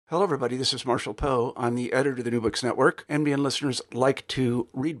Hello, everybody. This is Marshall Poe. I'm the editor of the New Books Network. NBN listeners like to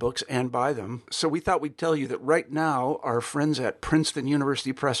read books and buy them. So we thought we'd tell you that right now, our friends at Princeton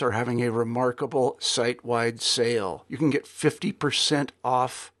University Press are having a remarkable site-wide sale. You can get 50%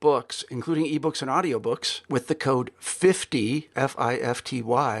 off books, including ebooks and audiobooks, with the code 50,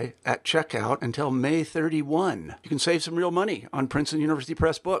 F-I-F-T-Y, at checkout until May 31. You can save some real money on Princeton University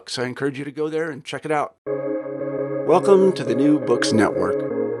Press books. I encourage you to go there and check it out. Welcome to the New Books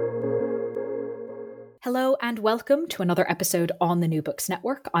Network. Hello and welcome to another episode on the New Books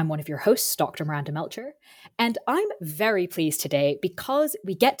Network. I'm one of your hosts, Dr. Miranda Melcher, and I'm very pleased today because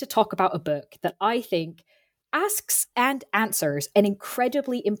we get to talk about a book that I think asks and answers an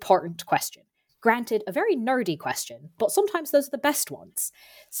incredibly important question. Granted, a very nerdy question, but sometimes those are the best ones.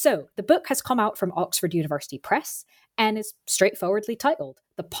 So, the book has come out from Oxford University Press and is straightforwardly titled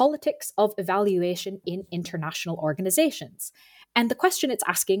The Politics of Evaluation in International Organizations. And the question it's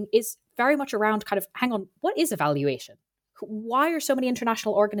asking is very much around hang on, what is evaluation? Why are so many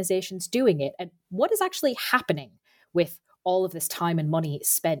international organizations doing it? And what is actually happening with all of this time and money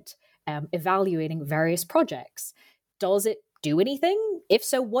spent evaluating various projects? Does it do anything? If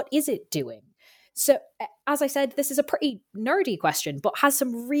so, what is it doing? So, as I said, this is a pretty nerdy question, but has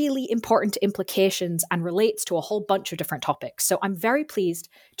some really important implications and relates to a whole bunch of different topics. So I'm very pleased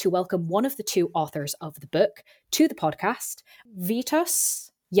to welcome one of the two authors of the book to the podcast,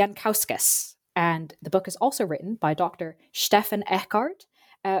 Vytautas Jankauskas. And the book is also written by Dr. Steffen Eckhard.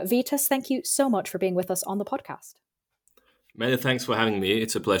 Vytautas, thank you so much for being with us on the podcast. Many thanks for having me.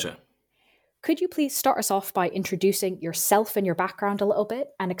 It's a pleasure. Could you please start us off by introducing yourself and your background a little bit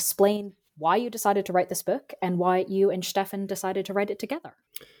and explain why you decided to write this book and why you and Steffen decided to write it together?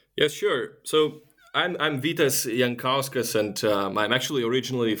 Yes, sure. So I'm Vytautas Jankauskas, and I'm actually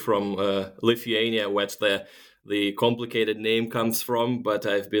originally from Lithuania, where the complicated name comes from, but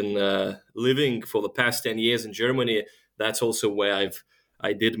I've been living for the past 10 years in Germany. That's also where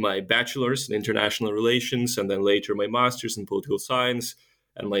I did my bachelor's in international relations, and then later my master's in political science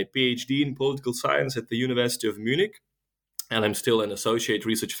and my PhD in political science at the University of Munich. And I'm still an associate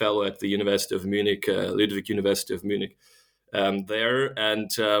research fellow at the University of Munich, Ludwig University of Munich there. And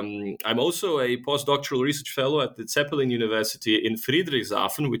I'm also a postdoctoral research fellow at the Zeppelin University in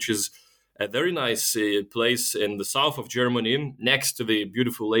Friedrichshafen, which is a very nice place in the south of Germany, next to the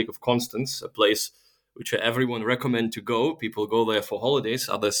beautiful Lake of Constance, a place which everyone recommend to go. People go there for holidays,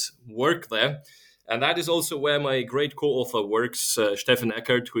 others work there. And that is also where my great co-author works, Steffen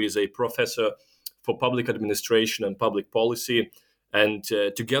Eckhard, who is a professor for public administration and public policy. And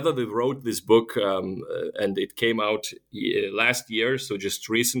together they wrote this book, and it came out last year, so just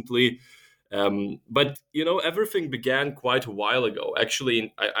recently. But, everything began quite a while ago.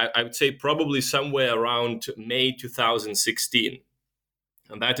 Actually, I would say probably somewhere around May 2016.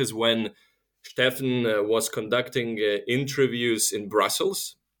 And that is when Steffen was conducting interviews in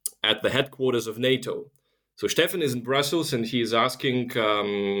Brussels at the headquarters of NATO. So Steffen is in Brussels, and he is asking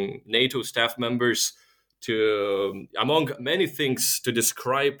NATO staff members to, among many things, to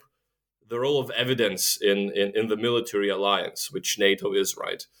describe the role of evidence in the military alliance, which NATO is,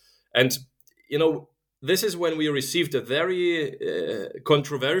 right? And, this is when we received a very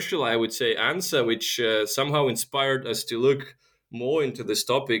controversial, I would say, answer, which somehow inspired us to look more into this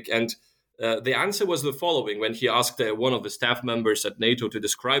topic. And the answer was the following. When he asked one of the staff members at NATO to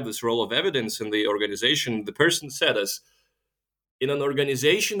describe this role of evidence in the organization, the person said in an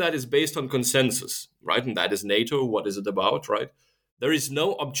organization that is based on consensus, right? And that is NATO. What is it about, right? There is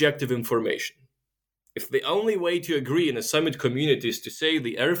no objective information. If the only way to agree in a summit community is to say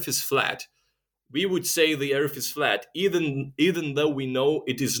the earth is flat, we would say the earth is flat, even though we know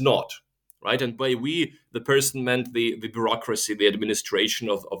it is not, right? And by we, the person meant the bureaucracy, the administration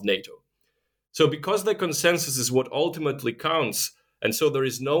of NATO. So because the consensus is what ultimately counts, and so there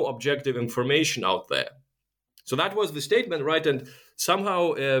is no objective information out there. So that was the statement, right? And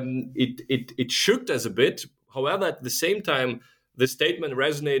somehow it shook us a bit. However, at the same time, the statement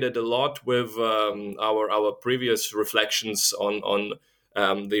resonated a lot with our previous reflections on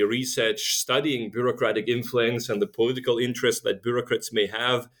the research studying bureaucratic influence and the political interest that bureaucrats may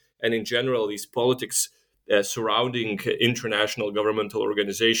have, and in general, these politics surrounding international governmental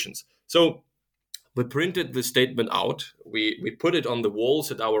organizations. So we printed the statement out. We put it on the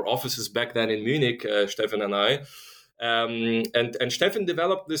walls at our offices back then in Munich, Steffen and I. And Steffen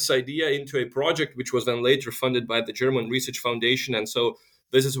developed this idea into a project which was then later funded by the German Research Foundation. And so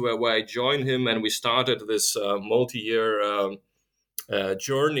this is where I joined him, and we started this multi-year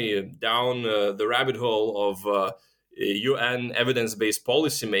journey down the rabbit hole of UN evidence-based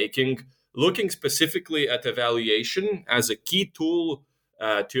policymaking, looking specifically at evaluation as a key tool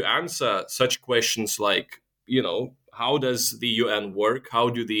to answer such questions like, how does the UN work? How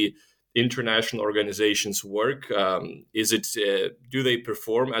do the international organizations work? Do they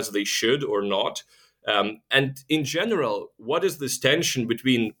perform as they should or not? And in general, what is this tension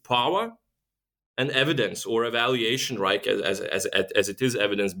between power and evidence or evaluation, right? As it is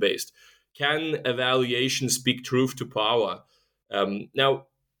evidence based, can evaluation speak truth to power? Now,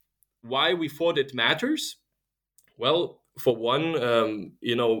 why we thought it matters? Well, for one,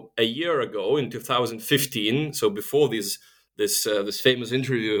 a year ago in 2015, so before this famous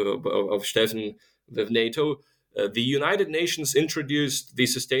interview of Steffen with NATO, the United Nations introduced the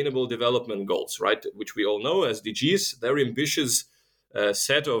Sustainable Development Goals, right, which we all know as SDGs, very ambitious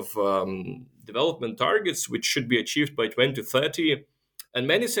set of development targets which should be achieved by 2030. And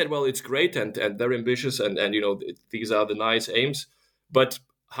many said, well, it's great and they're ambitious and these are the nice aims. But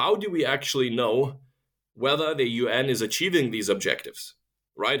how do we actually know whether the UN is achieving these objectives,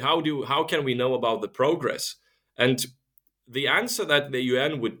 right? How can we know about the progress? And the answer that the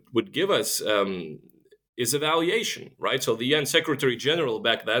UN would give us is evaluation, right? So the UN Secretary General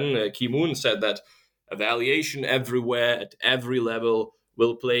back then, Ki Moon, said that evaluation everywhere at every level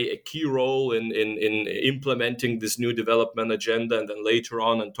will play a key role in implementing this new development agenda. And then later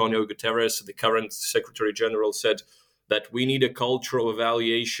on, Antonio Guterres, the current Secretary General, said that we need a culture of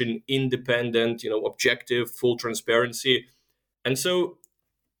evaluation, independent, objective, full transparency. And so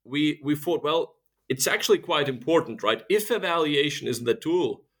we thought, well, it's actually quite important, right? If evaluation is the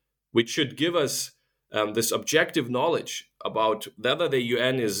tool which should give us this objective knowledge about whether the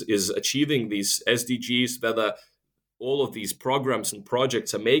UN is achieving these SDGs, whether all of these programs and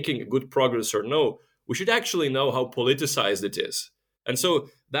projects are making good progress or no, we should actually know how politicized it is. And so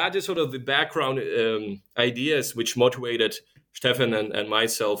that is sort of the background ideas which motivated Steffen and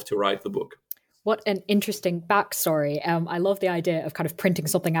myself to write the book. What an interesting backstory. I love the idea of kind of printing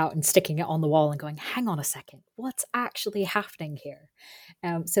something out and sticking it on the wall and going, hang on a second, what's actually happening here?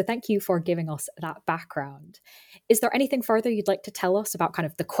 So thank you for giving us that background. Is there anything further you'd like to tell us about kind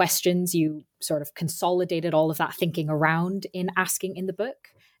of the questions you sort of consolidated all of that thinking around in asking in the book,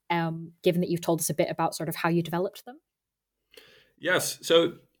 given that you've told us a bit about sort of how you developed them? Yes.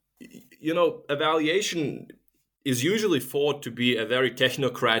 So, evaluation is usually thought to be a very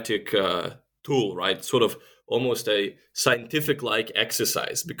technocratic tool, right? Sort of almost a scientific-like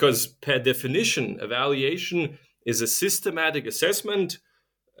exercise, because per definition, evaluation is a systematic assessment,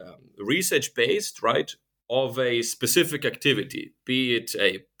 research-based, right, of a specific activity, be it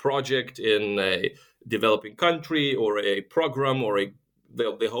a project in a developing country or a program or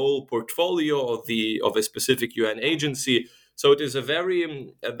the whole portfolio of a specific UN agency. So it is a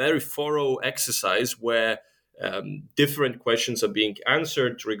very thorough exercise where different questions are being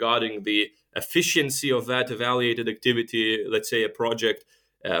answered regarding the efficiency of that evaluated activity, let's say a project,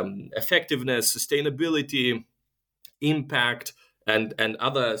 effectiveness, sustainability, impact, and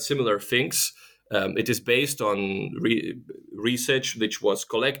other similar things. It is based on research which was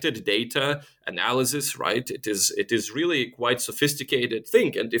collected, data, analysis, right? It is really quite sophisticated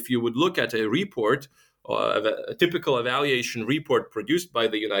thing. And if you would look at a report, or a typical evaluation report produced by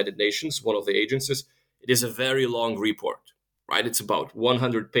the United Nations, one of the agencies, it is a very long report, right? It's about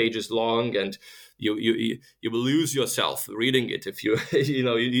 100 pages long, and you will lose yourself reading it if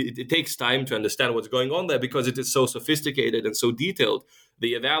it takes time to understand what's going on there because it is so sophisticated and so detailed.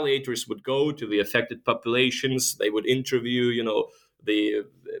 The evaluators would go to the affected populations. They would interview, the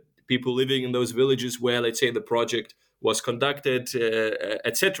people living in those villages where, let's say, the project was conducted,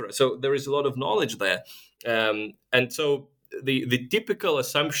 etc. So there is a lot of knowledge there. And so the typical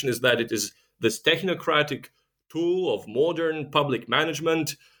assumption is that it is this technocratic tool of modern public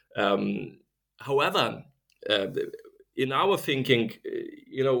management. However, in our thinking,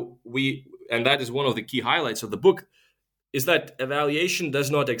 and that is one of the key highlights of the book, is that evaluation does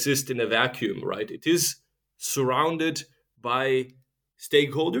not exist in a vacuum, right? It is surrounded by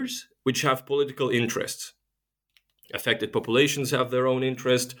stakeholders which have political interests. Affected populations have their own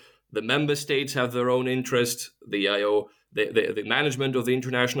interest. The member states have their own interest. The management of the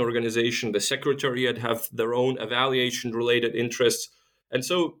international organization, the secretariat have their own evaluation-related interests. And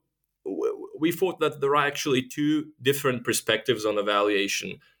so we thought that there are actually two different perspectives on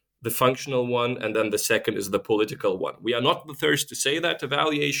evaluation, the functional one, and then the second is the political one. We are not the first to say that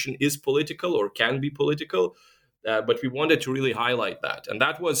evaluation is political or can be political, but we wanted to really highlight that. And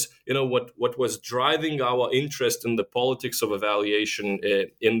that was, what was driving our interest in the politics of evaluation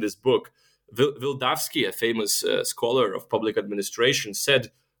in this book. Vytautas, a famous scholar of public administration,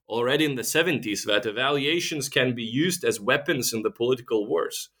 said already in the 70s that evaluations can be used as weapons in the political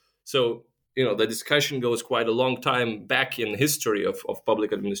wars. So the discussion goes quite a long time back in history of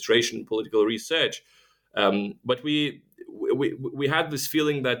public administration and political research. But we had this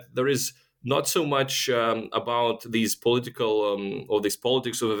feeling that there is not so much about these political or this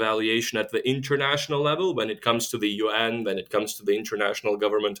politics of evaluation at the international level when it comes to the UN, when it comes to the international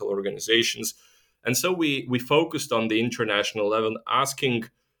governmental organizations. And so we focused on the international level, asking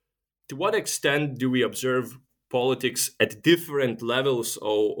to what extent do we observe politics at different levels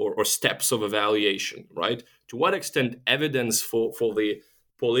or steps of evaluation, right? To what extent evidence for the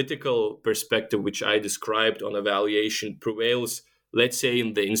political perspective, which I described on evaluation, prevails, let's say,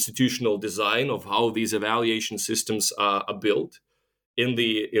 in the institutional design of how these evaluation systems are built, in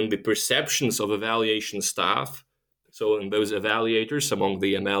the perceptions of evaluation staff, so in those evaluators, among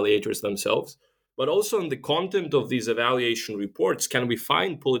the evaluators themselves, but also in the content of these evaluation reports. Can we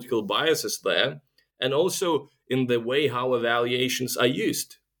find political biases there? And also in the way how evaluations are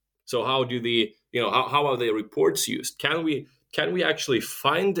used. So how do how are the reports used? Can we actually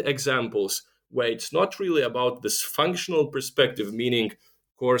find examples where it's not really about this functional perspective, meaning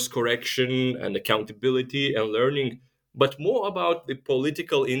course correction and accountability and learning, but more about the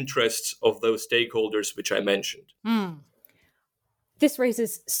political interests of those stakeholders which I mentioned? This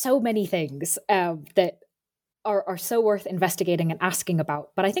raises so many things that are so worth investigating and asking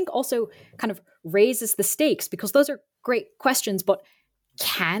about, but I think also kind of raises the stakes, because those are great questions, but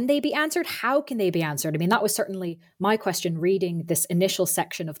can they be answered? How can they be answered? I mean, that was certainly my question reading this initial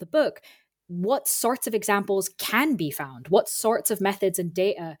section of the book. What sorts of examples can be found? What sorts of methods and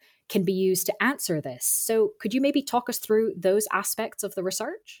data can be used to answer this? So could you maybe talk us through those aspects of the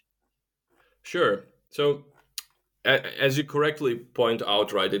research? Sure. So as you correctly point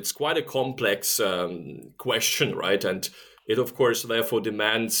out, right, it's quite a complex question, right? And it, of course, therefore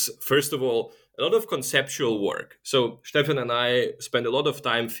demands, first of all, a lot of conceptual work. So Steffen and I spend a lot of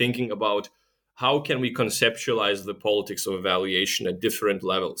time thinking about how can we conceptualize the politics of evaluation at different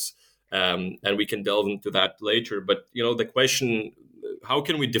levels. And we can delve into that later. But, the question, how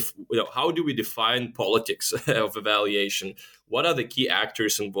can we, how do we define politics of evaluation? What are the key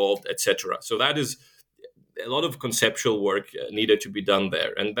actors involved, etc.? So that is a lot of conceptual work needed to be done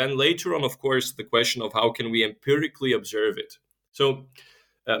there. And then later on, of course, the question of how can we empirically observe it. So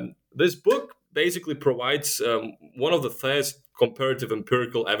this book basically provides one of the first comparative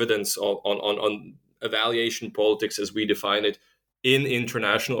empirical evidence on evaluation politics as we define it in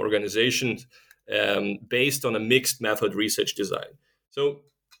international organizations based on a mixed method research design. So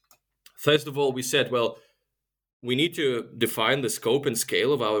first of all, we said, well, we need to define the scope and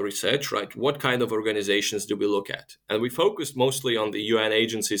scale of our research, right? What kind of organizations do we look at? And we focused mostly on the UN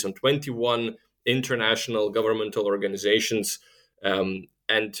agencies, on 21 international governmental organizations.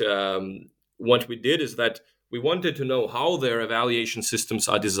 What we did is that we wanted to know how their evaluation systems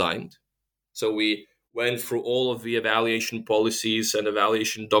are designed. So we went through all of the evaluation policies and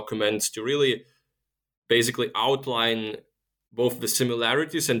evaluation documents to really basically outline both the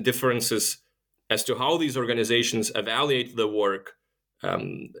similarities and differences as to how these organizations evaluate the work,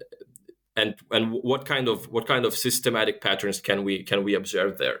 and what kind of systematic patterns can we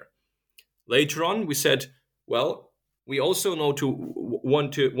observe there. Later on, we said, well, we also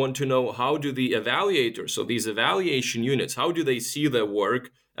want to know how do the evaluators, so these evaluation units, how do they see their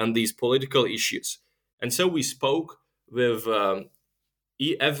work and these political issues. And so we spoke with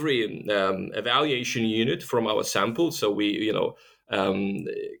every evaluation unit from our sample. So we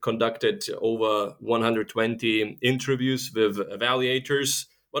conducted over 120 interviews with evaluators,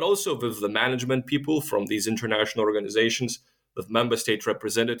 but also with the management people from these international organizations, with member state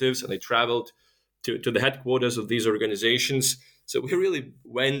representatives, and they traveled to the headquarters of these organizations. So we really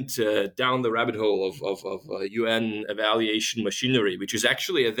went down the rabbit hole of UN evaluation machinery, which is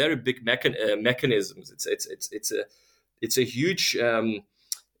actually a very big mechanism. It's a huge.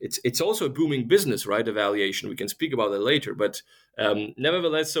 It's also a booming business, right? Evaluation. We can speak about it later, but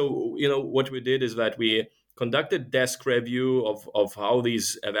nevertheless, so what we did is that we conducted desk review of how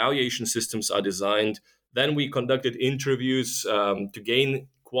these evaluation systems are designed. Then we conducted interviews to gain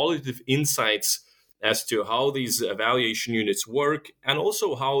qualitative insights as to how these evaluation units work and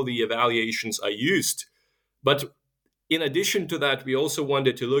also how the evaluations are used. But in addition to that, we also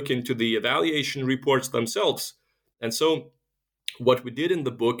wanted to look into the evaluation reports themselves. And so what we did in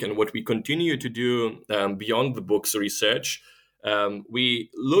the book and what we continue to do beyond the book's research, we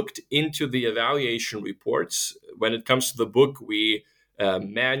looked into the evaluation reports. When it comes to the book, we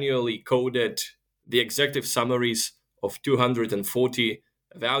manually coded the executive summaries of 240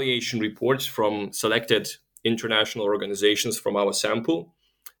 evaluation reports from selected international organizations from our sample.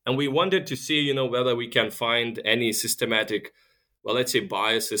 And we wanted to see, whether we can find any systematic well, let's say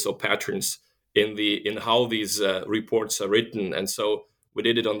biases or patterns in how these reports are written. And so we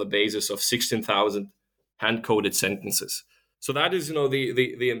did it on the basis of 16,000 hand-coded sentences. So that is,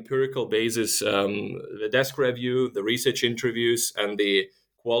 the empirical basis, the desk review, the research interviews, and the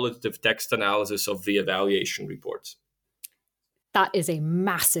qualitative text analysis of the evaluation reports. That is a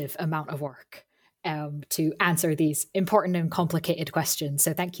massive amount of work to answer these important and complicated questions.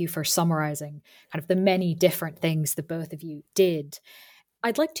 So thank you for summarizing kind of the many different things that both of you did.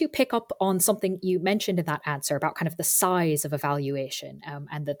 I'd like to pick up on something you mentioned in that answer about kind of the size of evaluation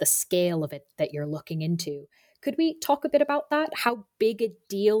and the scale of it that you're looking into. Could we talk a bit about that? How big a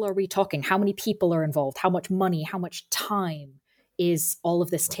deal are we talking? How many people are involved? How much money? How much time is all of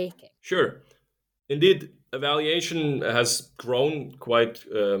this taking? Sure. Indeed, evaluation has grown quite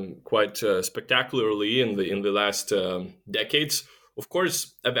spectacularly in the last decades. Of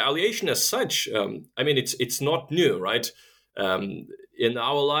course, evaluation as such, it's not new, right? In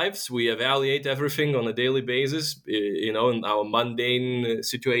our lives, we evaluate everything on a daily basis. In our mundane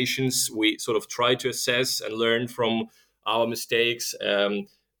situations, we sort of try to assess and learn from our mistakes.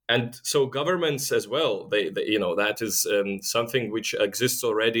 And so governments as well, they that is something which exists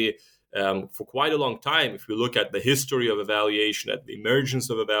already for quite a long time. If we look at the history of evaluation, at the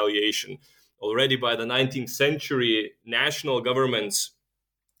emergence of evaluation, already by the 19th century, national governments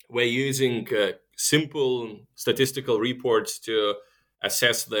were using simple statistical reports to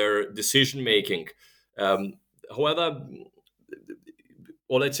assess their decision making. However,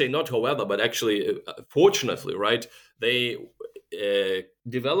 or let's say not however, but actually, fortunately, right, they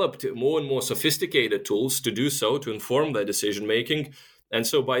developed more and more sophisticated tools to do so, to inform their decision making. And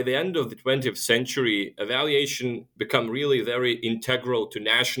so by the end of the 20th century, evaluation became really very integral to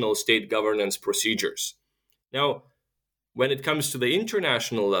national state governance procedures. Now, when it comes to the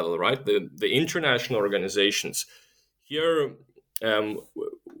international level, right, the international organizations, here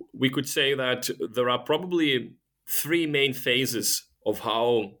we could say that there are probably three main phases of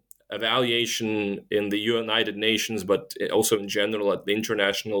how evaluation in the United Nations, but also in general at the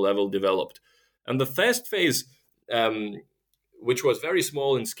international level, developed. And the first phase, which was very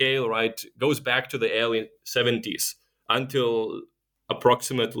small in scale, right, goes back to the early 70s until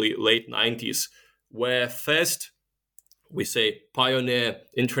approximately late 90s, where first, we say, pioneer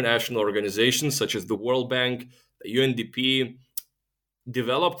international organizations such as the World Bank, the UNDP,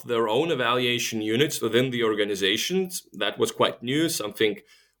 developed their own evaluation units within the organizations. That was quite new, something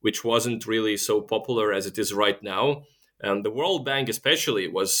which wasn't really so popular as it is right now. And the World Bank especially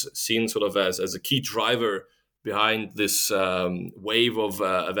was seen sort of as a key driver behind this wave of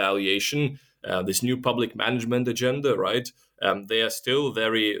evaluation, this new public management agenda, right? They are still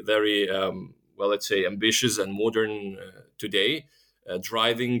very, very, let's say, ambitious and modern today,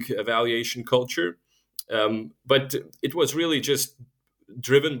 driving evaluation culture. But it was really just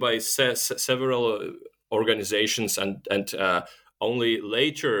driven by several organizations, and only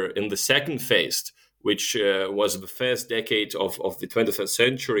later in the second phase, which was the first decade of the 20th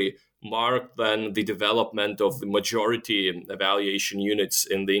century, marked then the development of the majority evaluation units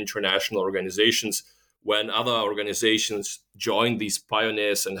in the international organizations, when other organizations joined these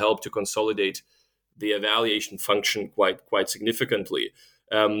pioneers and helped to consolidate the evaluation function quite significantly.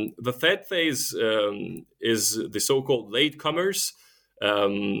 The third phase is the so-called latecomers,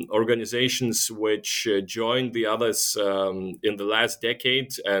 organizations which joined the others in the last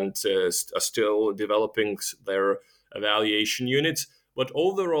decade and are still developing their evaluation units. But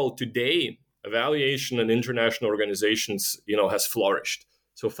overall, today, evaluation in international organizations, has flourished.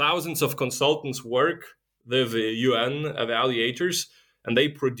 So thousands of consultants work with UN evaluators, and they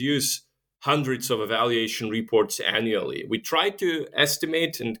produce hundreds of evaluation reports annually. We try to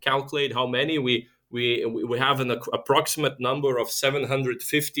estimate and calculate how many. We have an approximate number of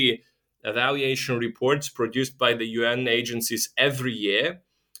 750 evaluation reports produced by the UN agencies every year.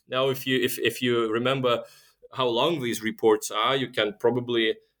 Now, if you remember how long these reports are, you can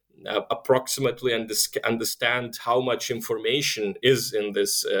probably approximately understand how much information is in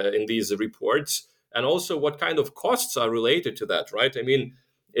these reports, and also what kind of costs are related to that, right? I mean,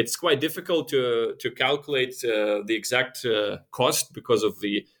 it's quite difficult to calculate the exact cost because of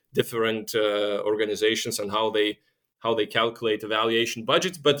the different organizations and how they calculate evaluation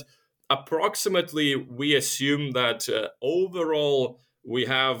budgets. But approximately, we assume that overall we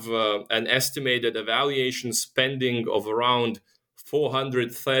have an estimated evaluation spending of around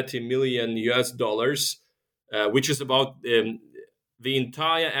 $430 million US, which is about the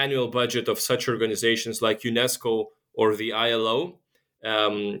entire annual budget of such organizations like UNESCO or the ILO,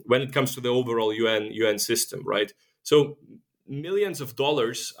 when it comes to the overall UN system, right? So millions of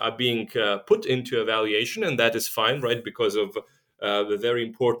dollars are being put into evaluation, and that is fine, right? Because of the very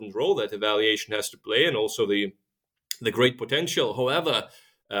important role that evaluation has to play, and also the great potential. However,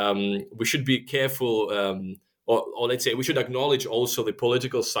 we should be careful, or let's say we should acknowledge also the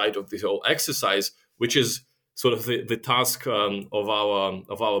political side of this whole exercise, which is sort of the task of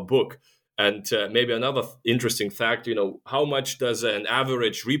our book. And maybe another interesting fact, how much does an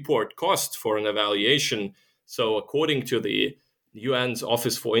average report cost for an evaluation? So according to the UN's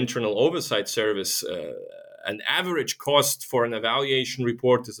Office for Internal Oversight Service, an average cost for an evaluation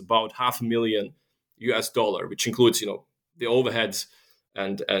report is about $500,000 which includes, the overheads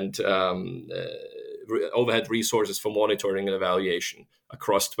and overhead resources for monitoring and evaluation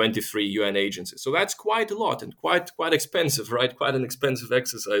across 23 UN agencies. So that's quite a lot and quite expensive, right? Quite an expensive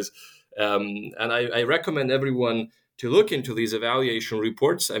exercise. And I recommend everyone to look into these evaluation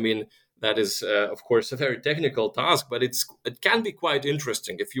reports. I mean, that is, of course, a very technical task, but it can be quite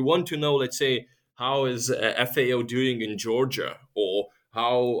interesting. If you want to know, let's say, how is FAO doing in Georgia, or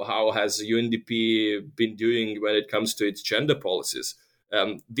how has UNDP been doing when it comes to its gender policies?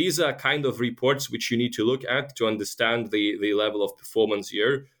 These are kind of reports which you need to look at to understand the level of performance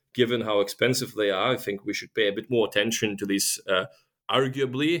here. Given how expensive they are, I think we should pay a bit more attention to these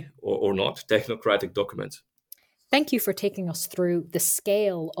arguably or not technocratic documents. Thank you for taking us through the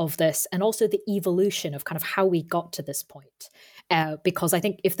scale of this and also the evolution of kind of how we got to this point. Because I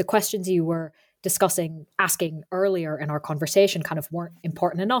think if the questions you were asking earlier in our conversation kind of weren't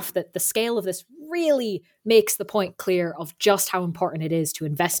important enough, that the scale of this really makes the point clear of just how important it is to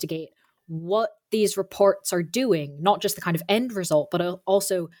investigate what these reports are doing, not just the kind of end result, but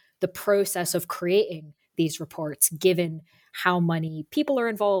also the process of creating these reports, given how many people are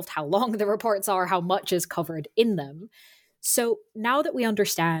involved, how long the reports are, how much is covered in them. So now that we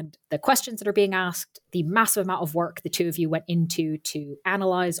understand the questions that are being asked, the massive amount of work the two of you went into to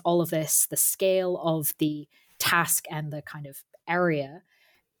analyze all of this, the scale of the task and the kind of area,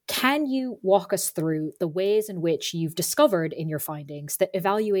 can you walk us through the ways in which you've discovered in your findings that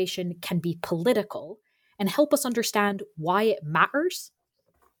evaluation can be political and help us understand why it matters?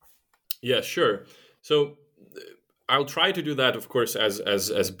 Yeah, sure. So I'll try to do that, of course,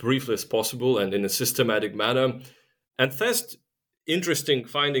 as briefly as possible and in a systematic manner. And first interesting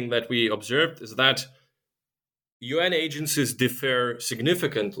finding that we observed is that UN agencies differ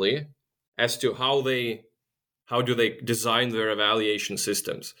significantly as to how do they design their evaluation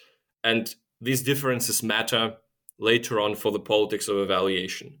systems. And these differences matter later on for the politics of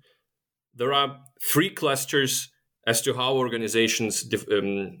evaluation. There are three clusters as to how organizations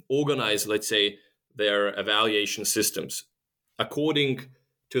organize, let's say, their evaluation systems according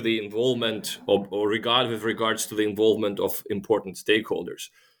to the involvement with regards to the involvement of important stakeholders.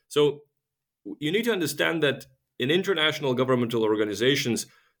 So you need to understand that in international governmental organizations,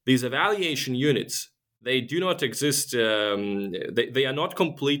 these evaluation units, they do not exist, they are not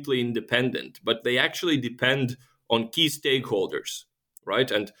completely independent, but they actually depend on key stakeholders,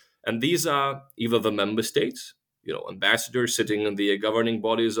 right? And these are either the member states, ambassadors sitting in the governing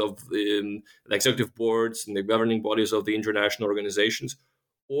bodies of the executive boards and the governing bodies of the international organizations,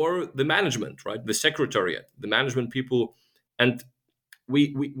 or the management, right? The secretariat, the management people. And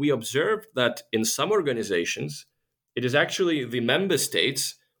we observed that in some organizations, it is actually the member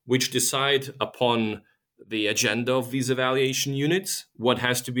states which decide upon the agenda of these evaluation units, what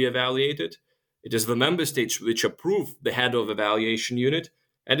has to be evaluated. It is the member states which approve the head of evaluation unit.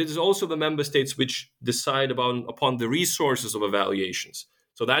 And it is also the member states which decide upon the resources of evaluations.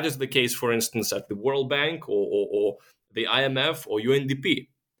 So that is the case, for instance, at the World Bank or the IMF or UNDP.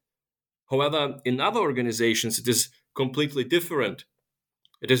 However, in other organizations, it is completely different.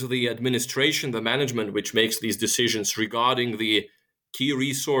 It is the administration, the management, which makes these decisions regarding the key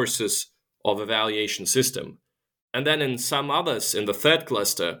resources of evaluation system. And then in some others, in the third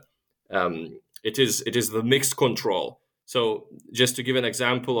cluster, it is the mixed control. So just to give an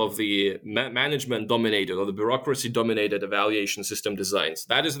example of the management-dominated or the bureaucracy-dominated evaluation system designs,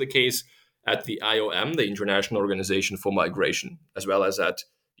 that is the case at the IOM, the International Organization for Migration, as well as at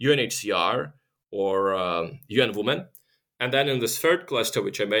UNHCR or UN Women. And then in this third cluster,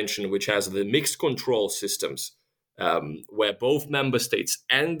 which I mentioned, which has the mixed control systems, where both member states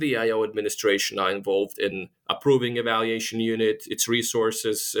and the IO administration are involved in approving evaluation unit, its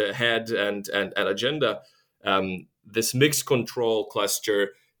resources, head, and agenda. This mixed control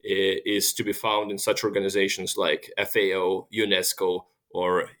cluster is to be found in such organizations like FAO, UNESCO,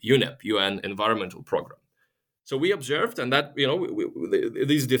 or UNEP, UN Environmental Program. So we observed, and that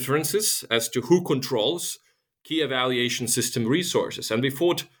these differences as to who controls key evaluation system resources, and we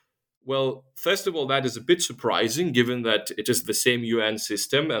thought, Well, first of all, that is a bit surprising given that it is the same UN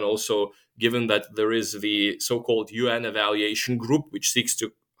system, and also given that there is the so-called UN evaluation group, which seeks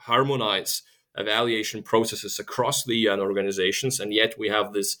to harmonize evaluation processes across the UN organizations, and yet we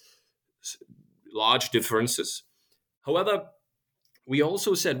have this large differences. However, we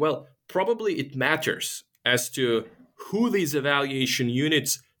also said, well, probably it matters as to who these evaluation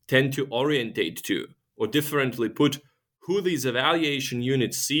units tend to orientate to, or differently put, who these evaluation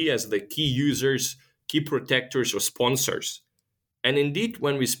units see as the key users, key protectors, or sponsors. And indeed,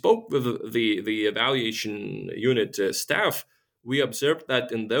 when we spoke with the evaluation unit staff, we observed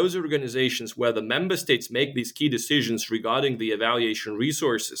that in those organizations where the member states make these key decisions regarding the evaluation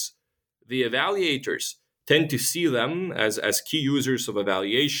resources, the evaluators tend to see them as key users of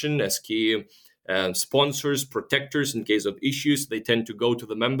evaluation, as key sponsors, protectors in case of issues. They tend to go to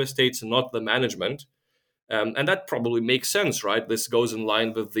the member states and not the management. And that probably makes sense, right? This goes in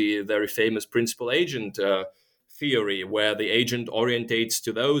line with the very famous principal agent theory, where the agent orientates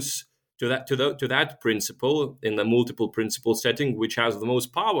to that principle in the multiple principle setting, which has the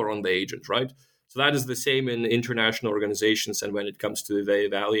most power on the agent, right? So that is the same in international organizations and when it comes to the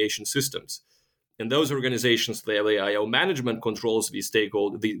evaluation systems. In those organizations, the IO management controls these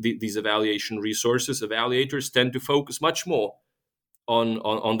these evaluation resources. Evaluators tend to focus much more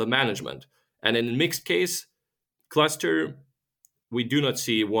on the management. And in a mixed case cluster, we do not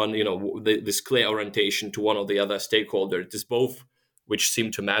see one, this clear orientation to one or the other stakeholder. It is both which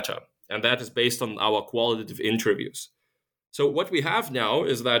seem to matter. And that is based on our qualitative interviews. So what we have now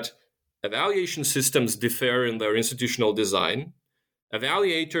is that evaluation systems differ in their institutional design.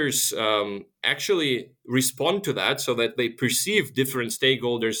 Evaluators actually respond to that so that they perceive different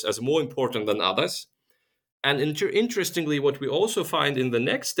stakeholders as more important than others. And interestingly, what we also find in the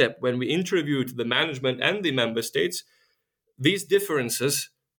next step, when we interviewed the management and the member states, these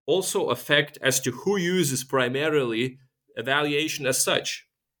differences also affect as to who uses primarily evaluation as such.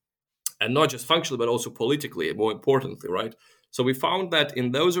 And not just functionally, but also politically, more importantly, right? So we found that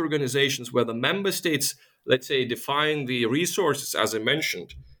in those organizations where the member states, let's say, define the resources, as I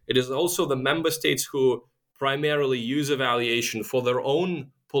mentioned, it is also the member states who primarily use evaluation for their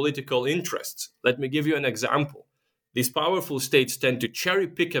own political interests. Let me give you an example. These powerful states tend to cherry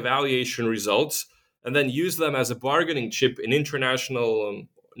pick evaluation results and then use them as a bargaining chip in international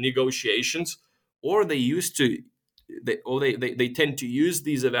negotiations, or they tend to use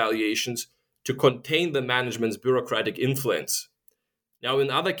these evaluations to contain the management's bureaucratic influence. Now, in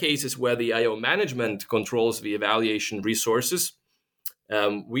other cases where the IO management controls the evaluation resources,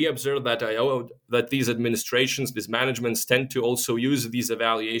 we observe that these administrations, these managements tend to also use these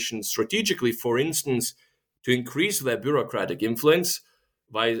evaluations strategically, for instance, to increase their bureaucratic influence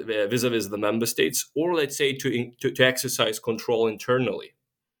vis-a-vis the member states, or let's say to exercise control internally.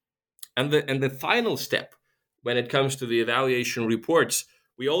 And the final step, when it comes to the evaluation reports,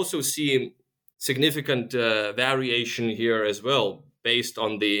 we also see significant variation here as well, based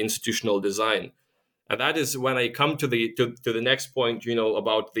on the institutional design. And that is when I come to the next point,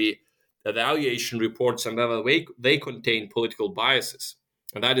 about the evaluation reports and whether they contain political biases.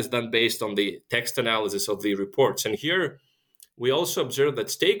 And that is then based on the text analysis of the reports. And here we also observe that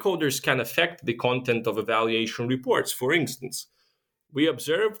stakeholders can affect the content of evaluation reports. For instance, we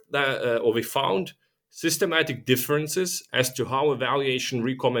observed that, or we found systematic differences as to how evaluation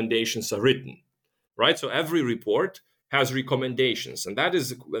recommendations are written, right? So every report has recommendations, and that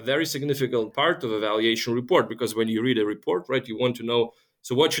is a very significant part of evaluation report, because when you read a report, right, you want to know,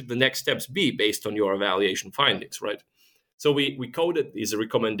 so what should the next steps be based on your evaluation findings, right? So we coded these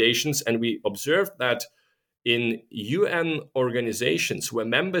recommendations, and we observed that in UN organizations where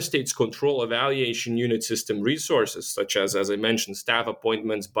member states control evaluation unit system resources, such as I mentioned, staff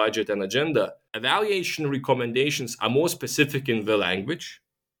appointments, budget, and agenda, evaluation recommendations are more specific in the language,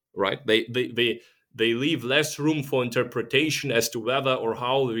 right? They leave less room for interpretation as to whether or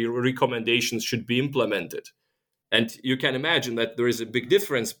how the recommendations should be implemented. And you can imagine that there is a big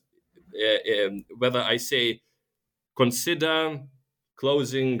difference whether I say, consider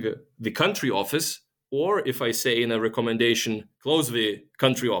closing the country office, or if I say in a recommendation, close the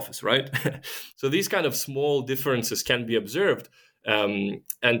country office, right? So these kind of small differences can be observed.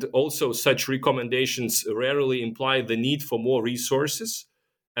 And also such recommendations rarely imply the need for more resources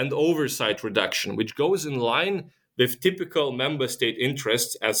and oversight reduction, which goes in line with typical member state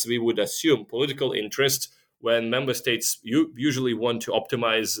interests, as we would assume, political interests, when member states usually want to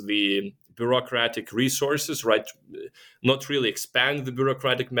optimize the bureaucratic resources, right? Not really expand the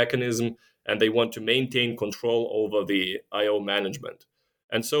bureaucratic mechanism, and they want to maintain control over the IO management.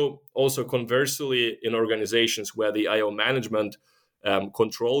 And so also conversely, in organizations where the IO management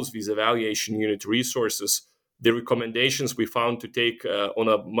controls these evaluation unit resources, the recommendations we found to take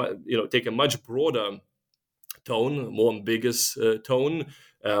take a much broader tone, more ambiguous tone,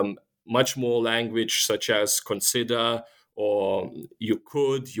 much more language such as consider, or you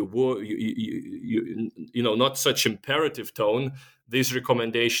could, you would, not such imperative tone. These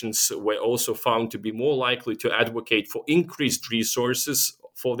recommendations were also found to be more likely to advocate for increased resources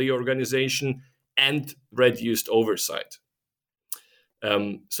for the organization and reduced oversight.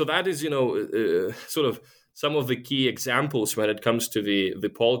 So that is, sort of some of the key examples when it comes to the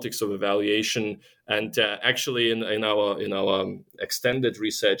politics of evaluation. And actually, in our extended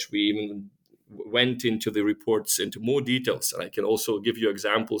research, we even went into the reports into more details. And I can also give you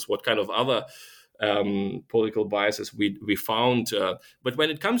examples what kind of other political biases we found. But when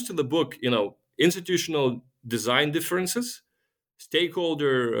it comes to the book, institutional design differences,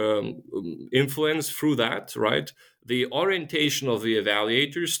 stakeholder influence through that, right? The orientation of the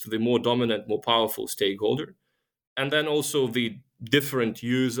evaluators to the more dominant, more powerful stakeholder, and then also the different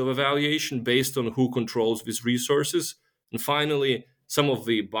use of evaluation based on who controls these resources. And finally, some of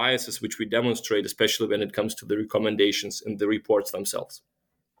the biases which we demonstrate, especially when it comes to the recommendations in the reports themselves.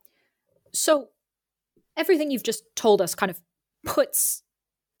 So everything you've just told us kind of puts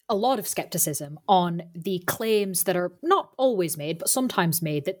a lot of skepticism on the claims that are not always made, but sometimes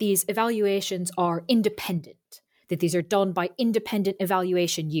made, that these evaluations are independent, that these are done by independent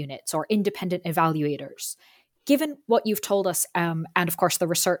evaluation units or independent evaluators. Given what you've told us, and of course the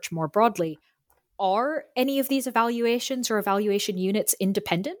research more broadly, are any of these evaluations or evaluation units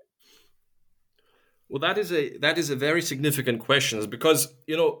independent? Well, that is a very significant question, because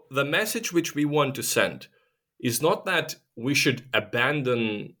the message which we want to send is not that we should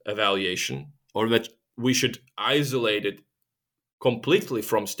abandon evaluation or that we should isolate it completely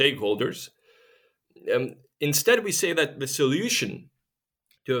from stakeholders. Instead, we say that the solution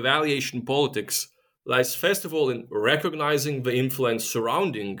to evaluation politics lies, first of all, in recognizing the influence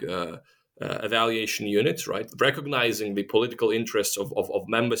surrounding evaluation units, right? Recognizing the political interests of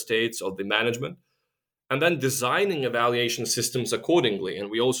member states, of the management, and then designing evaluation systems accordingly.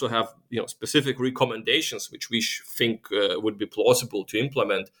 And we also have specific recommendations which we think would be plausible to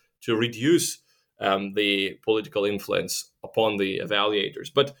implement to reduce the political influence upon the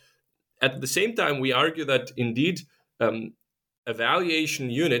evaluators. But at the same time, we argue that indeed evaluation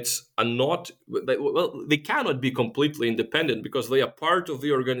units are not, they cannot be completely independent because they are part of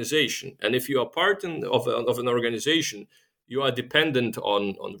the organization. And if you are part of an organization, you are dependent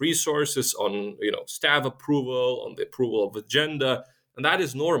on resources, on staff approval, on the approval of agenda, and that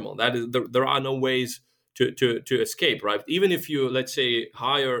is normal. That is there are no ways to escape, right? Even if you, let's say,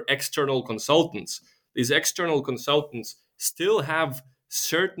 hire external consultants, these external consultants still have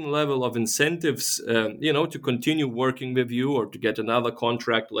certain level of incentives, to continue working with you or to get another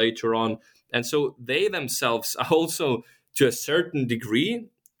contract later on, and so they themselves are also, to a certain degree,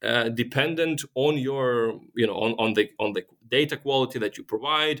 dependent on your, on the data quality that you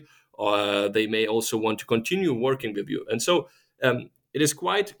provide. They may also want to continue working with you, and so it is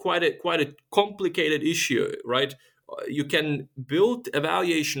quite a complicated issue, right? You can build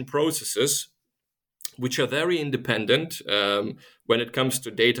evaluation processes which are very independent when it comes to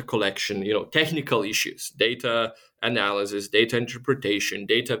data collection, technical issues, data analysis, data interpretation,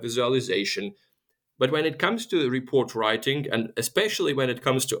 data visualization. But when it comes to report writing, and especially when it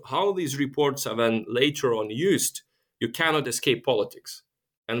comes to how these reports are then later on used, you cannot escape politics.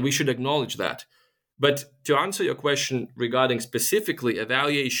 And we should acknowledge that. But to answer your question regarding specifically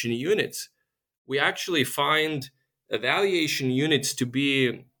evaluation units, we actually find evaluation units to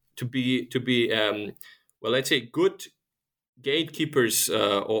be let's say, good gatekeepers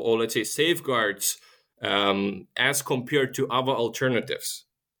or let's say safeguards as compared to other alternatives.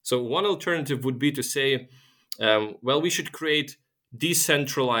 So one alternative would be to say, we should create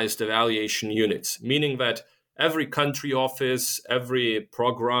decentralized evaluation units, meaning that every country office, every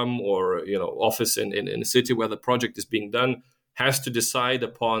program or office in a city where the project is being done has to decide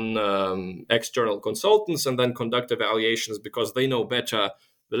upon external consultants and then conduct evaluations because they know better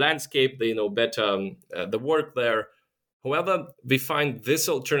the landscape, they know better the work there. However, we find this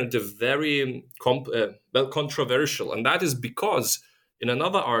alternative very controversial, and that is because in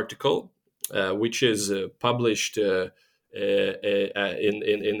another article, which is published in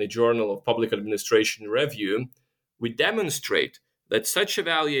the Journal of Public Administration Review, we demonstrate that such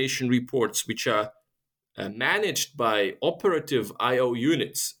evaluation reports, which are managed by operative I/O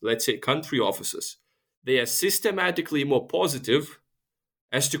units, let's say country offices, they are systematically more positive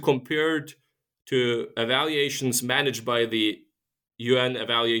as to compared to evaluations managed by the UN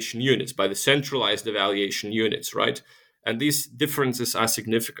evaluation units, by the centralized evaluation units, right? And these differences are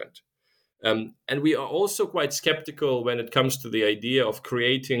significant. And we are also quite skeptical when it comes to the idea of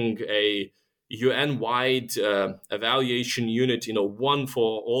creating a UN-wide evaluation unit, one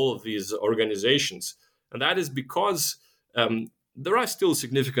for all of these organizations. And that is because there are still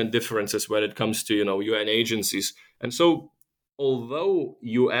significant differences when it comes to, UN agencies. And so although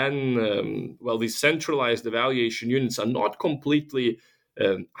these centralized evaluation units are not completely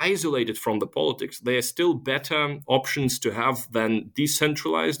isolated from the politics, they are still better options to have than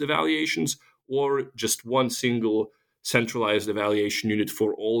decentralized evaluations or just one single centralized evaluation unit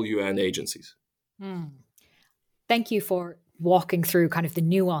for all UN agencies. Thank you for walking through kind of the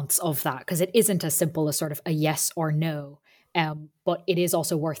nuance of that, because it isn't as simple as sort of a yes or no, but it is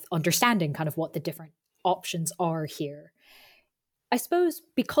also worth understanding kind of what the different options are here. I suppose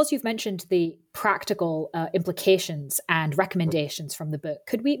because you've mentioned the practical implications and recommendations from the book,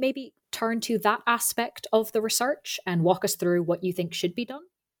 could we maybe turn to that aspect of the research and walk us through what you think should be done?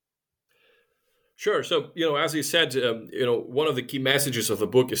 Sure. So, as you said, one of the key messages of the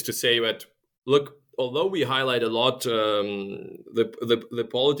book is to say that, look, although we highlight a lot the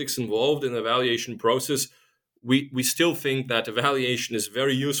politics involved in the evaluation process, we still think that evaluation is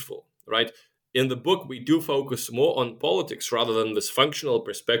very useful, right? In the book, we do focus more on politics rather than this functional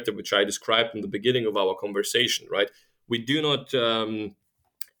perspective, which I described in the beginning of our conversation, right? We do not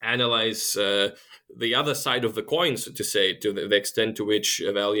analyze the other side of the coin, so to say, to the extent to which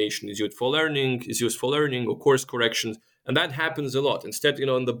evaluation is used for learning or course corrections. And that happens a lot. Instead,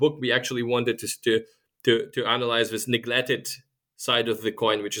 in the book, we actually wanted to analyze this neglected side of the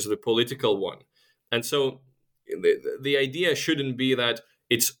coin, which is the political one. And so the idea shouldn't be that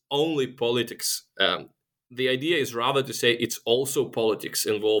it's only politics. The idea is rather to say it's also politics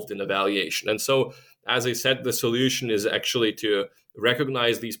involved in evaluation. And so, as I said, the solution is actually to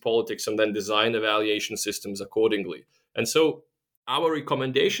recognize these politics and then design evaluation systems accordingly. And so our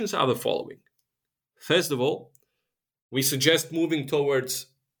recommendations are the following. First of all, we suggest moving towards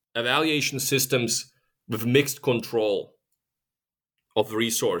evaluation systems with mixed control of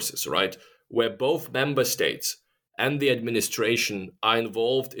resources, right? Where both member states and the administration are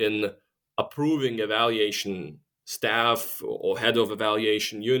involved in approving evaluation staff or head of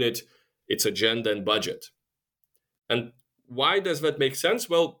evaluation unit, its agenda and budget. And why does that make sense?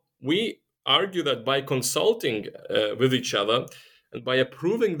 Well, we argue that by consulting with each other and by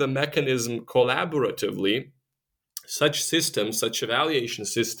approving the mechanism collaboratively, such evaluation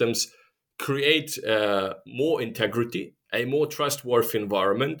systems create more integrity, a more trustworthy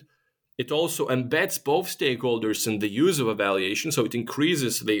environment. It also embeds both stakeholders in the use of evaluation, so it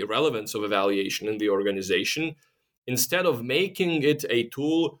increases the relevance of evaluation in the organization, instead of making it a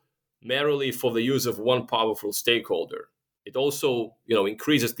tool merely for the use of one powerful stakeholder. It also,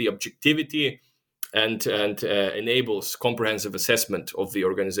 increases the objectivity and enables comprehensive assessment of the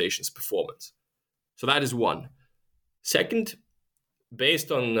organization's performance. So that is one. Second,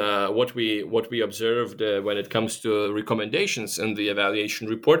 based on what we observed when it comes to recommendations in the evaluation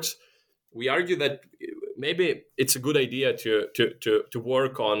reports, we argue that maybe it's a good idea to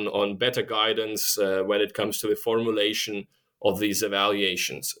work on better guidance when it comes to the formulation of these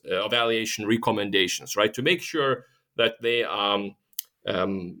evaluation recommendations, right? To make sure that they are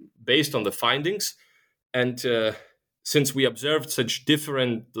based on the findings. And since we observed such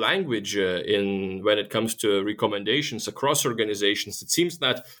different language when it comes to recommendations across organizations, it seems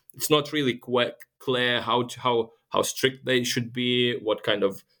that it's not really quite clear how strict they should be, what kind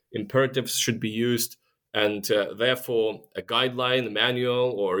of imperatives should be used, and therefore a guideline, a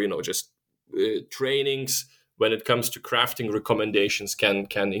manual, or just trainings when it comes to crafting recommendations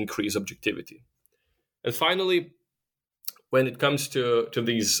can increase objectivity. And finally, when it comes to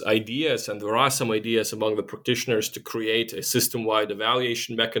these ideas, and there are some ideas among the practitioners to create a system-wide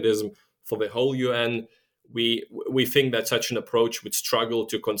evaluation mechanism for the whole UN, we think that such an approach would struggle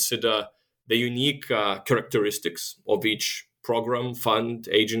to consider the unique characteristics of each program, fund,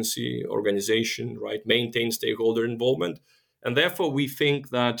 agency, organization, right? Maintain stakeholder involvement. And therefore, we think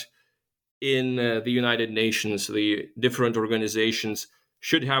that in the United Nations, the different organizations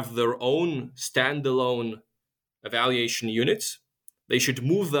should have their own standalone evaluation units. They should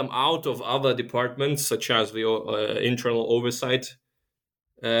move them out of other departments, such as the internal oversight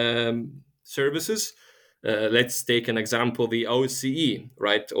services. Let's take an example, the OSCE,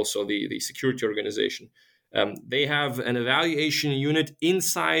 right? Also the security organization. They have an evaluation unit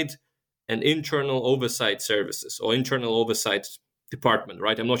inside an internal oversight services or internal oversight department,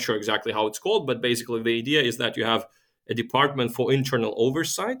 right? I'm not sure exactly how it's called, but basically the idea is that you have a department for internal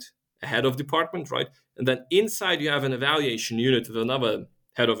oversight, a head of department, right? And then inside you have an evaluation unit with another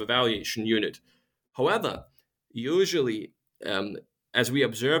head of evaluation unit. However, usually, as we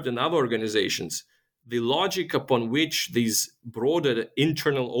observed in other organizations, the logic upon which these broader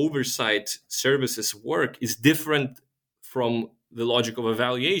internal oversight services work is different from the logic of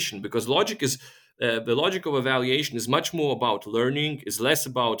evaluation, because the logic of evaluation is much more about learning, is less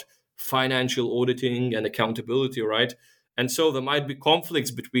about financial auditing and accountability, right? And so there might be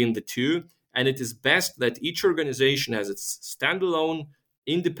conflicts between the two, and it is best that each organization has its standalone,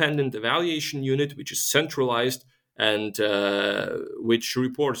 independent evaluation unit, which is centralized and which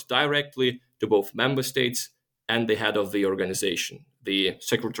reports directly to both member states and the head of the organization, the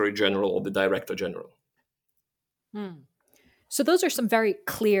Secretary General or the Director General. So those are some very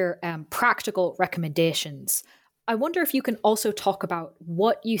clear, practical recommendations. I wonder if you can also talk about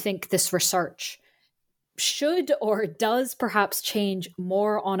what you think this research should or does perhaps change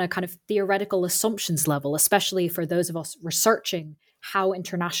more on a kind of theoretical assumptions level, especially for those of us researching how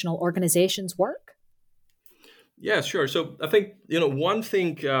international organizations work? Yeah, sure. So I think, one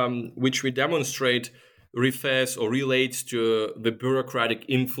thing which we demonstrate refers or relates to the bureaucratic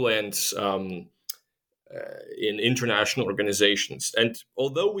influence in international organizations. And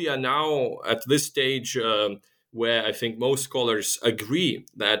although we are now at this stage where I think most scholars agree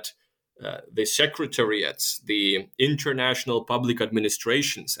that the secretariats, the international public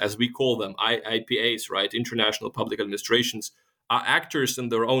administrations, as we call them, IPAs, right, international public administrations, are actors in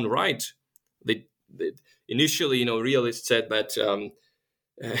their own right. They initially, realists said that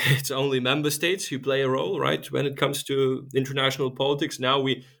it's only member states who play a role, right, when it comes to international politics. Now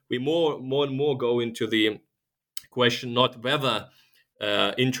we more and more go into the question not whether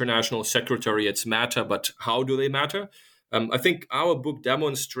international secretariats matter, but how do they matter. I think our book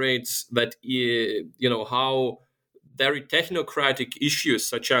demonstrates that how very technocratic issues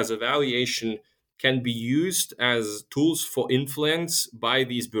such as evaluation can be used as tools for influence by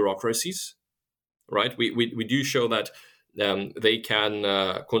these bureaucracies. Right, we do show that they can,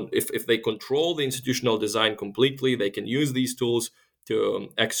 if they control the institutional design completely, they can use these tools to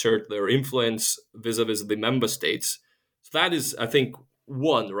exert their influence vis-a-vis the member states. So that is, I think,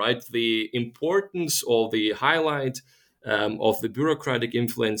 one, right, the importance or the highlight of the bureaucratic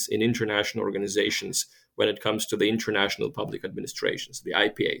influence in international organizations when it comes to the international public administrations, the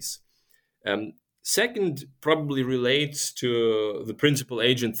IPAs. Second, probably relates to the principal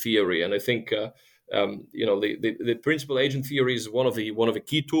agent theory, and I think the principal agent theory is one of the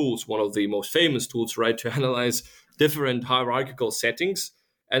key tools, one of the most famous tools, right, to analyze different hierarchical settings.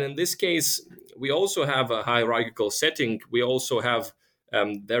 And in this case, we also have a hierarchical setting. We also have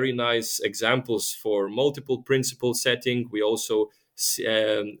very nice examples for multiple principal setting. We also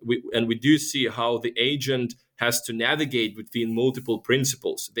we do see how the agent has to navigate between multiple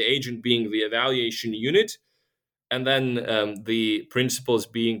principles. The agent being the evaluation unit, and then the principles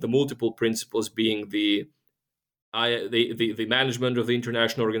being the multiple principles being the management of the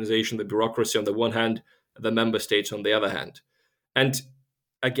international organization, the bureaucracy on the one hand, the member states on the other hand. And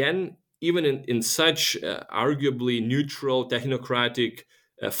again, even in such arguably neutral, technocratic,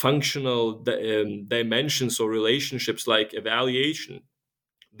 functional dimensions or relationships like evaluation,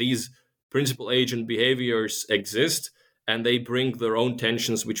 these principal agent behaviors exist, and they bring their own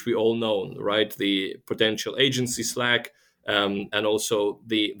tensions, which we all know, right? The potential agency slack, and also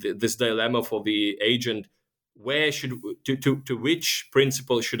this dilemma for the agent: where to which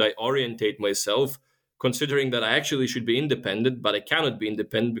principle should I orientate myself, considering that I actually should be independent, but I cannot be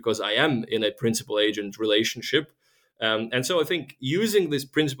independent because I am in a principal agent relationship. And so I think using this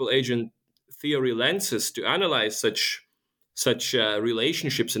principal agent theory lenses to analyze such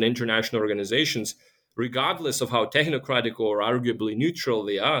relationships in international organizations, regardless of how technocratic or arguably neutral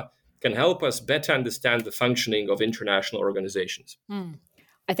they are, can help us better understand the functioning of international organizations.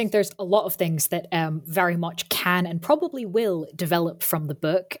 I think there's a lot of things that very much can and probably will develop from the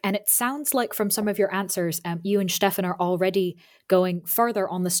book. And it sounds like from some of your answers, you and Steffen are already going further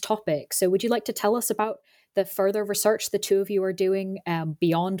on this topic. So would you like to tell us about the further research the two of you are doing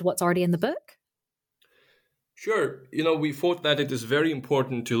beyond what's already in the book? Sure. We thought that it is very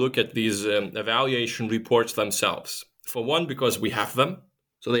important to look at these evaluation reports themselves. For one, because we have them.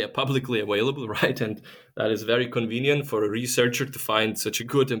 So they are publicly available, right? And that is very convenient for a researcher to find such a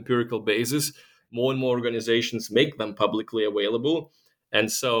good empirical basis. More and more organizations make them publicly available.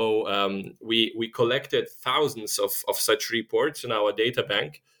 And so we collected thousands of such reports in our data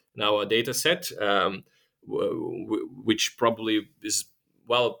bank, in our data set, which probably is,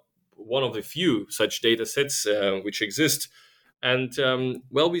 one of the few such data sets which exist. And,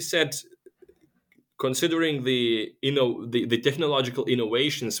 we said, considering the technological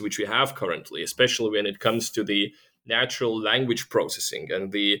innovations which we have currently, especially when it comes to the natural language processing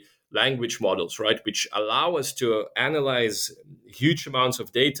and the language models, right, which allow us to analyze huge amounts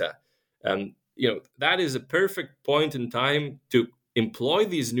of data. That is a perfect point in time to employ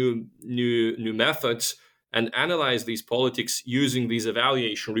these new methods and analyze these politics using these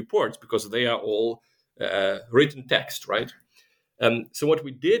evaluation reports, because they are all written text, right? So what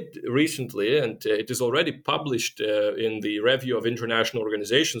we did recently, and it is already published in the Review of International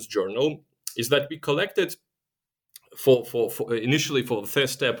Organizations journal, is that we collected for initially for the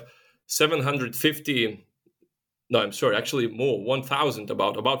first step 750. No, I'm sorry, actually more, 1,000,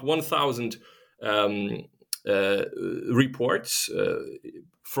 about 1,000 reports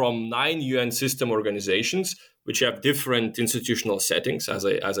from 9 UN system organizations, which have different institutional settings, as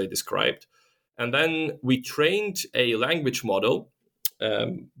I described. And then we trained a language model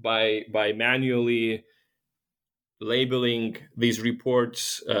by manually labeling these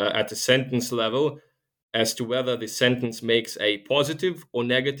reports at the sentence level as to whether the sentence makes a positive or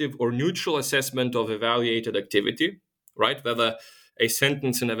negative or neutral assessment of evaluated activity, right? Whether a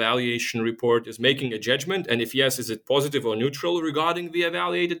sentence in evaluation report is making a judgment, and if yes, is it positive or neutral regarding the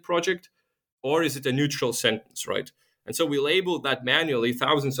evaluated project, or is it a neutral sentence, right? And so we labeled that manually,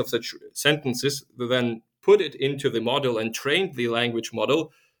 thousands of such sentences, then put it into the model and trained the language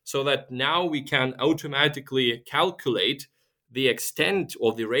model so that now we can automatically calculate the extent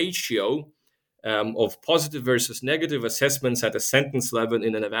or the ratio of positive versus negative assessments at a sentence level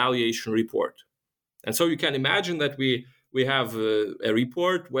in an evaluation report. And so you can imagine that we have a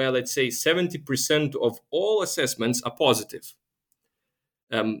report where, let's say, 70% of all assessments are positive.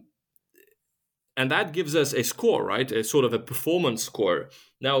 And that gives us a score, right? A sort of a performance score.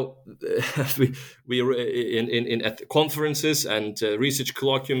 Now, we at conferences and research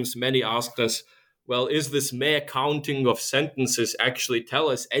colloquiums, many asked us, well, is this mere counting of sentences actually tell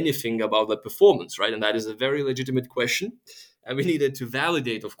us anything about the performance, right? And that is a very legitimate question. And we needed to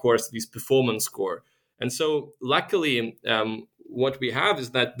validate, of course, this performance score. And so luckily, what we have is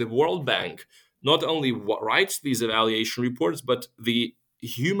that the World Bank not only writes these evaluation reports, but the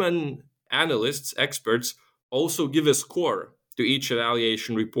human analysts, experts, also give a score to each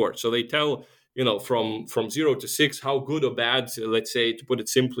evaluation report. So they tell, from 0 to 6, how good or bad, let's say, to put it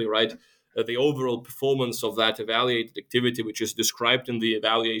simply, right, the overall performance of that evaluated activity, which is described in the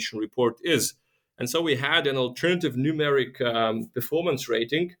evaluation report, is. And so we had an alternative numeric performance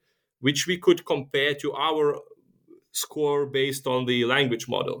rating, which we could compare to our score based on the language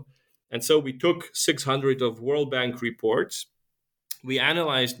model. And so we took 600 of World Bank reports. We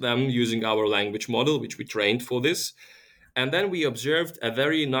analyzed them using our language model, which we trained for this. And then we observed a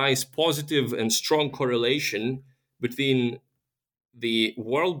very nice positive and strong correlation between the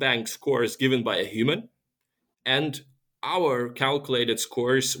World Bank scores given by a human and our calculated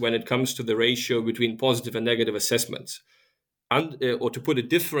scores when it comes to the ratio between positive and negative assessments. And, or to put it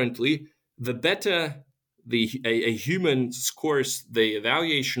differently, the better a human scores the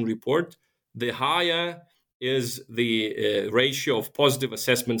evaluation report, the higher is the ratio of positive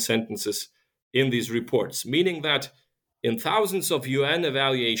assessment sentences in these reports, meaning that in thousands of UN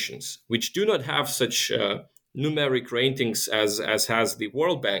evaluations, which do not have such numeric ratings as has the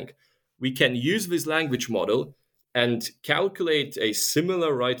World Bank, we can use this language model and calculate a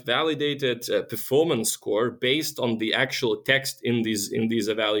similar, validated performance score based on the actual text in these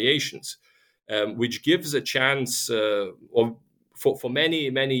evaluations, which gives a chance for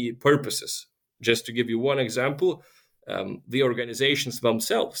many purposes. Just to give you one example, the organizations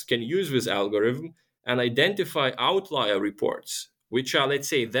themselves can use this algorithm and identify outlier reports, which are, let's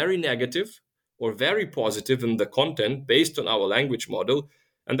say, very negative or very positive in the content based on our language model.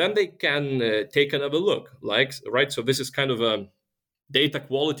 And then they can take another look, So this is kind of a data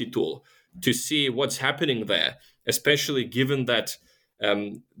quality tool to see what's happening there, especially given that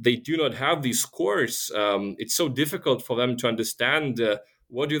they do not have these scores. It's so difficult for them to understand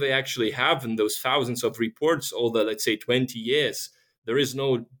what do they actually have in those thousands of reports over, let's say, 20 years. There is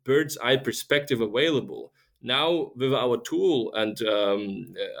no bird's eye perspective available. Now, with our tool and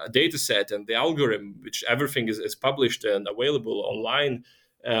a data set and the algorithm, which everything is published and available online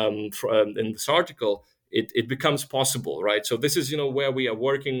in this article, it becomes possible, right? So this is, where we are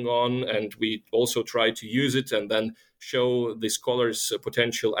working on, and we also try to use it and then show the scholars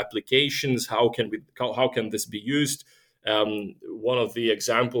potential applications. How can this be used? One of the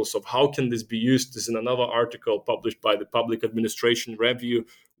examples of how can this be used is in another article published by the Public Administration Review,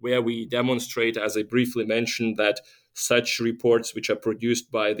 where we demonstrate, as I briefly mentioned, that such reports which are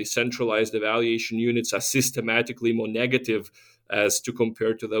produced by the centralized evaluation units are systematically more negative as to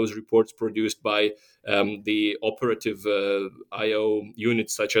compare to those reports produced by the operative IO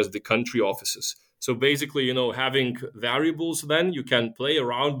units, such as the country offices. So basically, having variables, then you can play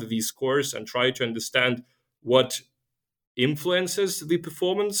around with these scores and try to understand what influences the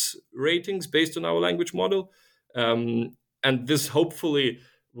performance ratings based on our language model. And this hopefully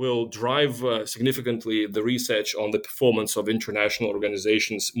will drive significantly the research on the performance of international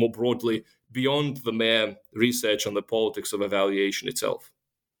organizations more broadly beyond the mere research on the politics of evaluation itself.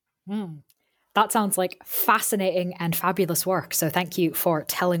 That sounds like fascinating and fabulous work. So thank you for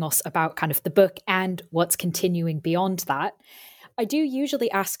telling us about kind of the book and what's continuing beyond that. I do usually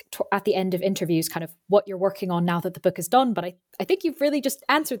ask at the end of interviews kind of what you're working on now that the book is done, but I think you've really just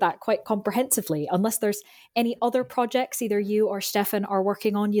answered that quite comprehensively, unless there's any other projects either you or Steffen are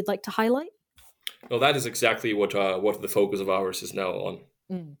working on you'd like to highlight? Well, that is exactly what the focus of ours is now on.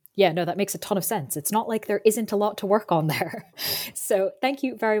 Yeah, no, that makes a ton of sense. It's not like there isn't a lot to work on there. So thank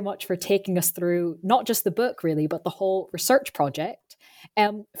you very much for taking us through not just the book really, but the whole research project.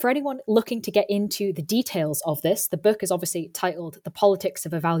 For anyone looking to get into the details of this, the book is obviously titled The Politics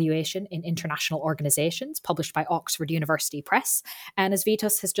of Evaluation in International Organizations, published by Oxford University Press. And as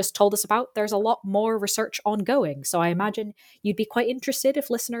Vytautas has just told us about, there's a lot more research ongoing. So I imagine you'd be quite interested if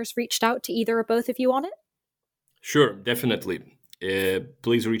listeners reached out to either or both of you on it? Sure, definitely.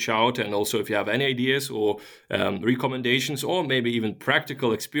 Please reach out. And also if you have any ideas or recommendations or maybe even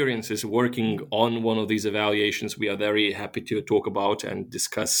practical experiences working on one of these evaluations, we are very happy to talk about and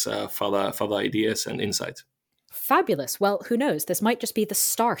discuss further ideas and insights. Fabulous. Well, who knows? This might just be the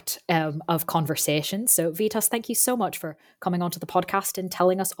start of conversation. So Vytautas, thank you so much for coming onto the podcast and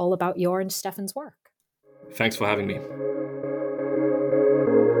telling us all about your and Steffen's work. Thanks for having me.